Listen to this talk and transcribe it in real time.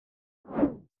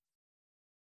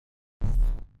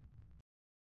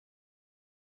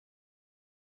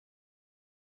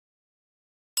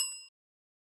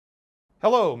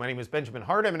Hello, my name is Benjamin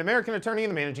Hart. I'm an American attorney and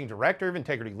the managing director of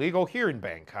Integrity Legal here in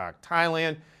Bangkok,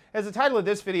 Thailand. As the title of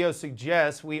this video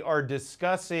suggests, we are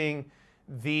discussing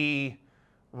the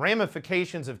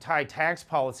ramifications of Thai tax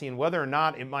policy and whether or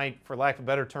not it might, for lack of a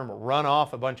better term, run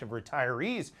off a bunch of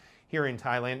retirees here in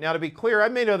Thailand. Now, to be clear,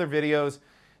 I've made other videos.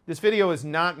 This video is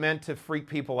not meant to freak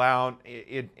people out,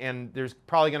 and there's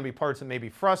probably going to be parts that may be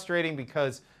frustrating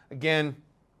because, again,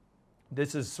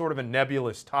 this is sort of a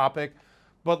nebulous topic.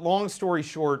 But long story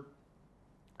short,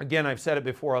 again, I've said it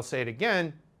before, I'll say it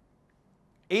again,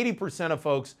 80% of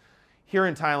folks here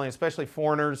in Thailand, especially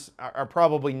foreigners, are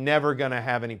probably never going to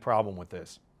have any problem with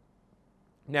this.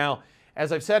 Now,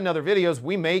 as I've said in other videos,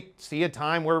 we may see a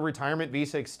time where retirement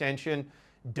visa extension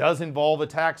does involve a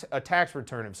tax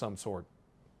return of some sort.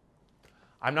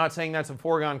 I'm not saying that's a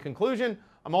foregone conclusion.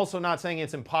 I'm also not saying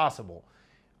it's impossible.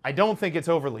 I don't think it's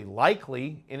overly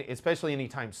likely, especially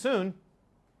anytime soon,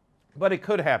 but it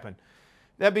could happen.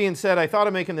 That being said, I thought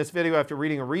of making this video after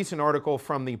reading a recent article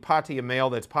from the Pattaya Mail,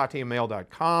 that's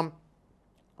pattayamail.com.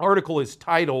 Article is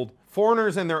titled,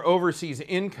 "Foreigners and Their Overseas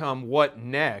Income, What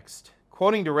Next?"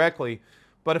 Quoting directly,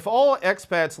 "But if all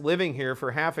expats living here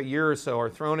for half a year or so are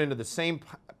thrown into the same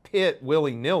pit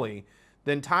willy-nilly,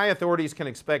 then Thai authorities can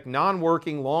expect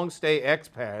non-working, long-stay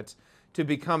expats to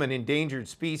become an endangered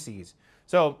species."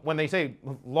 So when they say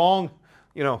long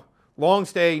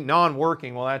stay,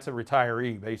 non-working, well, that's a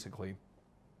retiree, basically.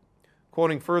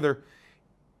 Quoting further,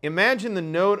 "Imagine the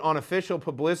note on official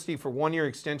publicity for one-year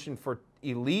extension for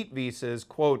elite visas,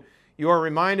 quote, you are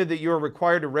reminded that you are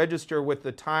required to register with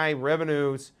the Thai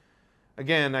revenues,"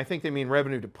 again, I think they mean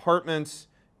revenue departments,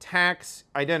 tax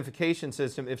identification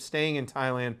system if staying in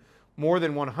Thailand more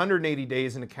than 180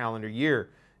 days in a calendar year.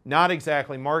 Not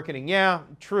exactly marketing. Yeah,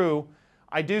 true.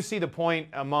 I do see the point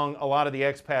among a lot of the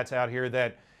expats out here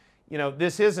that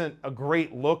this isn't a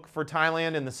great look for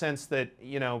Thailand in the sense that,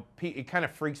 it kind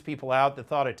of freaks people out, the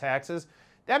thought of taxes.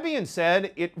 That being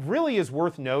said, it really is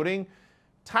worth noting,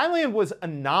 Thailand was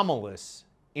anomalous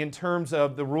in terms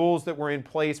of the rules that were in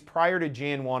place prior to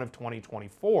Jan 1 of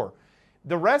 2024.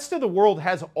 The rest of the world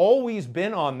has always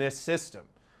been on this system.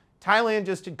 Thailand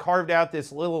just had carved out this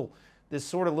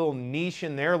sort of little niche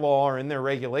in their law or in their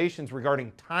regulations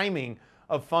regarding timing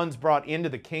of funds brought into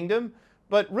the kingdom.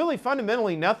 But really,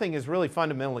 fundamentally, nothing has really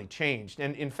fundamentally changed.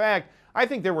 And in fact, I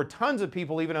think there were tons of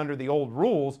people, even under the old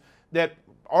rules, that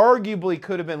arguably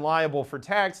could have been liable for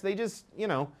tax. They just,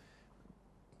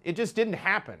 it just didn't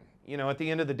happen, at the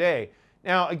end of the day.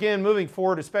 Now, again, moving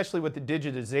forward, especially with the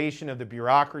digitization of the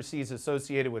bureaucracies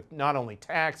associated with not only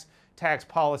tax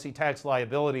policy, tax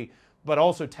liability, but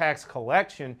also tax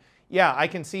collection, yeah, I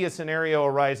can see a scenario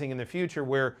arising in the future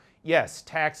where, yes,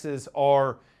 taxes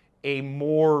are a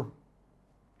more,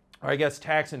 or I guess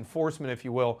tax enforcement, if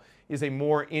you will, is a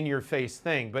more in-your-face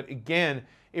thing. But again,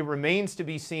 it remains to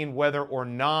be seen whether or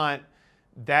not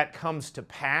that comes to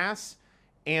pass.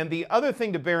 And the other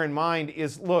thing to bear in mind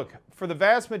is, look, for the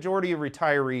vast majority of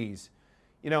retirees,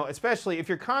 especially if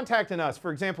you're contacting us,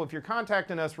 for example, if you're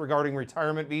contacting us regarding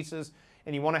retirement visas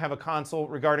and you want to have a consult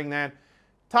regarding that,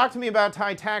 talk to me about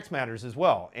Thai tax matters as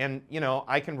well. And,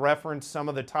 I can reference some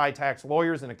of the Thai tax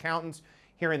lawyers and accountants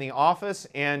here in the office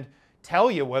and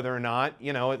tell you whether or not,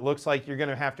 it looks like you're going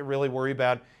to have to really worry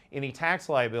about any tax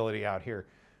liability out here.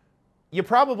 You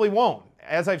probably won't.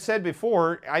 As I've said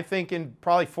before, I think in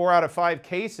probably 4 out of 5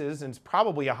 cases, and it's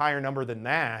probably a higher number than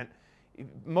that,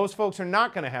 most folks are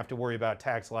not going to have to worry about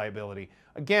tax liability.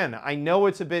 Again, I know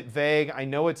it's a bit vague. I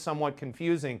know it's somewhat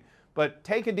confusing, but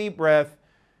take a deep breath.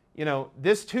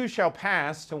 This too shall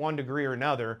pass to one degree or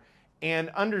another.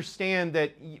 And understand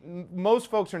that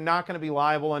most folks are not going to be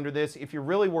liable under this. If you're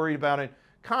really worried about it,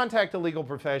 contact a legal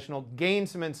professional, gain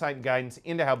some insight and guidance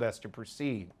into how best to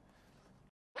proceed.